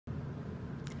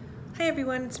Hi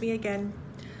everyone, it's me again.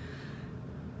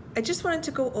 I just wanted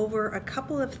to go over a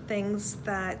couple of things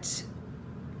that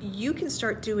you can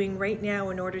start doing right now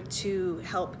in order to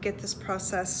help get this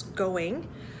process going.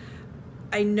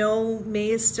 I know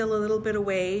May is still a little bit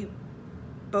away,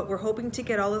 but we're hoping to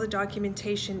get all of the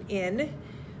documentation in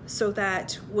so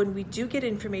that when we do get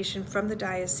information from the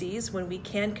diocese, when we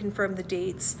can confirm the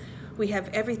dates, we have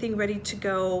everything ready to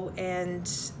go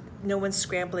and no one's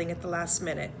scrambling at the last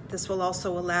minute. This will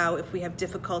also allow, if we have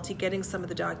difficulty getting some of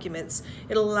the documents,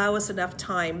 it'll allow us enough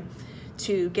time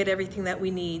to get everything that we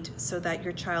need so that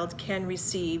your child can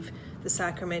receive the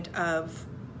sacrament of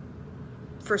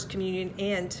First Communion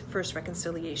and First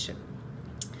Reconciliation.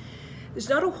 There's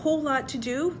not a whole lot to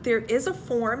do. There is a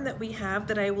form that we have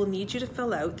that I will need you to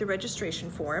fill out, the registration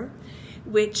form,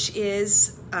 which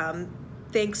is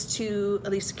thanks to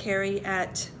Elisa Carey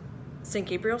at St.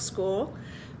 Gabriel School,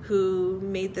 who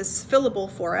made this fillable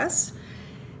for us.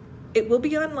 It will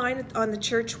be online on the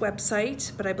church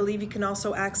website, but I believe you can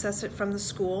also access it from the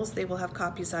schools. They will have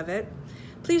copies of it.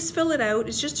 Please fill it out.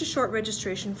 It's just a short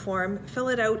registration form. Fill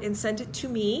it out and send it to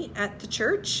me at the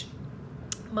church.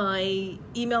 My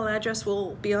email address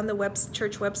will be on the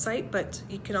church website, but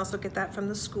you can also get that from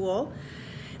the school.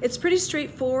 It's pretty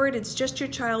straightforward. It's just your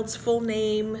child's full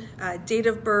name, date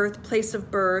of birth, place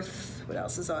of birth. What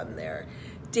else is on there?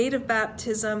 Date of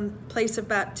baptism, place of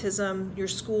baptism, your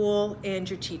school, and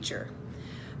your teacher.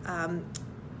 I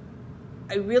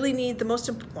really need the most,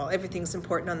 well, everything's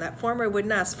important on that form, or I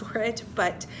wouldn't ask for it,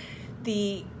 but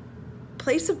the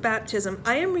place of baptism,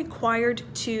 I am required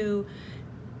to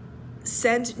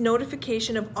send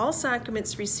notification of all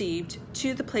sacraments received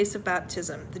to the place of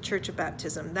baptism, the church of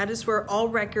baptism. That is where all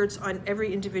records on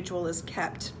every individual is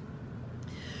kept.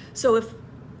 So if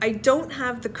I don't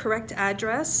have the correct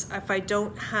address, if I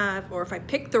don't have, or if I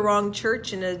pick the wrong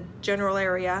church in a general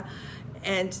area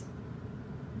and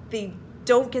they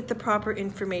don't get the proper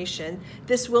information,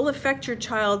 this will affect your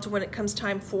child when it comes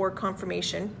time for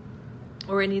confirmation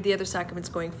or any of the other sacraments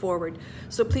going forward.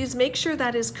 So please make sure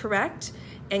that is correct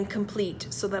and complete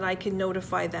so that I can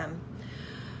notify them.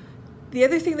 The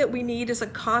other thing that we need is a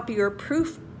copy or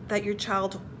proof that your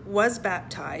child was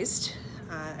baptized.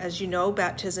 As you know,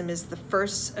 baptism is the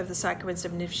first of the sacraments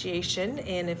of initiation,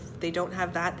 and if they don't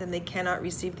have that, then they cannot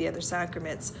receive the other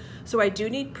sacraments. So I do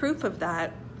need proof of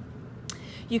that.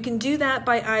 You can do that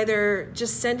by either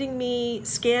just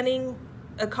scanning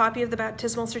a copy of the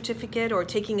baptismal certificate or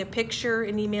taking a picture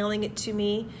and emailing it to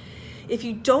me. If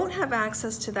you don't have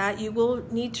access to that, you will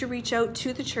need to reach out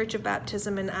to the Church of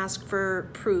Baptism and ask for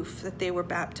proof that they were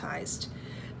baptized.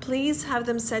 Please have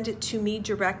them send it to me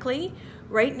directly.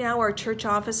 Right now, our church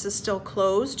office is still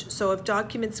closed, so if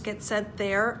documents get sent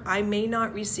there, I may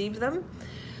not receive them.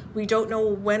 We don't know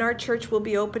when our church will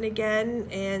be open again,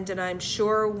 and I'm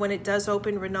sure when it does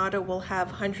open, Renata will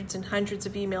have hundreds and hundreds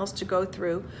of emails to go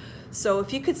through. So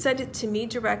if you could send it to me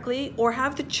directly, or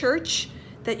have the church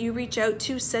that you reach out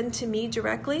to send to me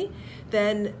directly,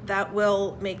 then that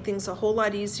will make things a whole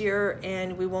lot easier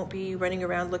and we won't be running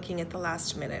around looking at the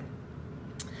last minute.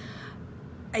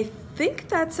 I think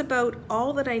that's about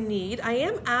all that I need. I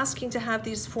am asking to have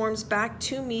these forms back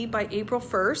to me by April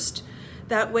 1st.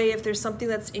 That way, if there's something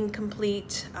that's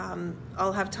incomplete,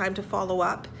 I'll have time to follow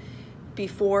up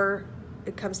before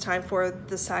it comes time for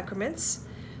the sacraments.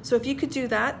 So if you could do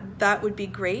that, that would be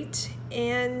great.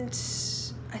 And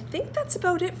I think that's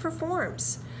about it for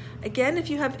forms. Again, if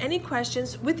you have any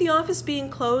questions, with the office being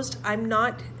closed, I'm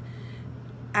not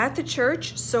at the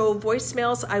church, so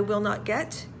voicemails I will not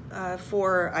get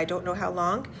for I don't know how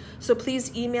long. So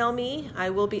please email me. I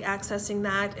will be accessing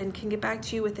that and can get back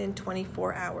to you within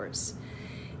 24 hours.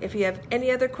 If you have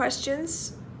any other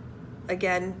questions,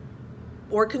 again,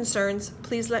 or concerns,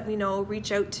 please let me know.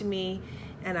 Reach out to me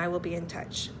and I will be in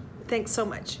touch. Thanks so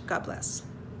much. God bless.